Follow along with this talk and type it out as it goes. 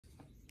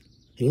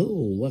Hello,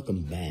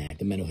 welcome back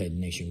to Metalhead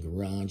Nation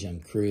Garage. I'm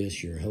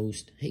Chris, your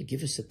host. Hey,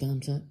 give us a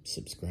thumbs up,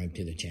 subscribe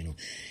to the channel.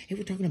 Hey,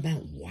 we're talking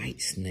about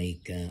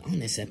Whitesnake. On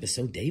this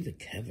episode, David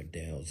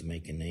Coverdale's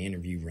making the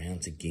interview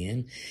rounds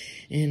again,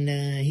 and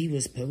he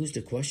was posed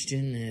a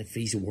question if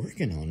he's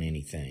working on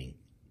anything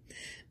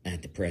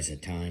at the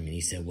present time, and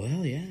he said,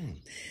 well, yeah,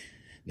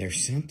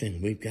 there's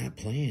something we've got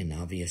planned.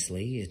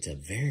 Obviously, it's a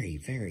very,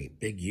 very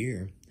big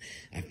year.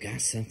 I've got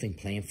something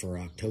planned for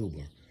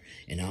October,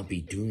 and I'll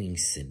be doing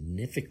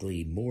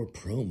significantly more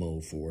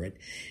promo for it.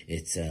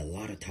 It's a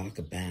lot of talk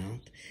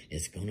about.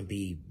 It's going to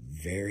be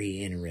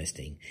very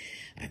interesting.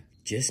 I've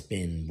just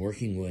been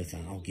working with,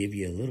 I'll give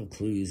you a little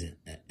clues,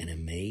 an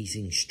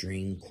amazing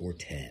string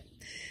quartet.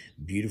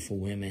 Beautiful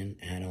women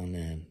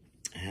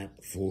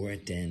out for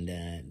it,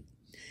 and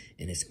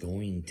it's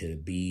going to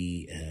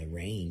be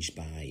arranged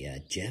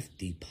by Jeff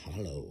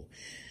DiPaolo.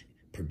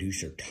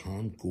 Producer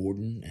Tom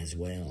Gordon as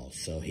well,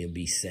 so he'll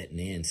be setting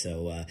in.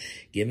 So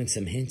giving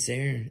some hints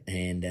there,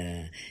 and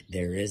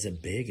there is a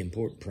big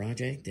important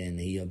project, and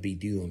he'll be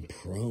doing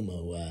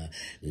promo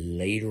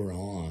later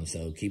on,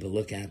 so keep a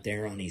look out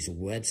there on his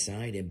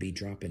website. He'll be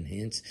dropping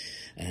hints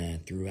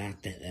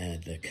throughout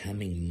the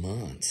coming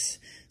months.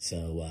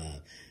 So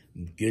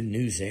good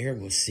news there.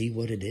 We'll see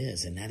what it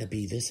is, and that'll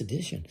be this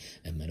edition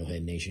of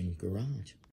Metalhead Nation Garage.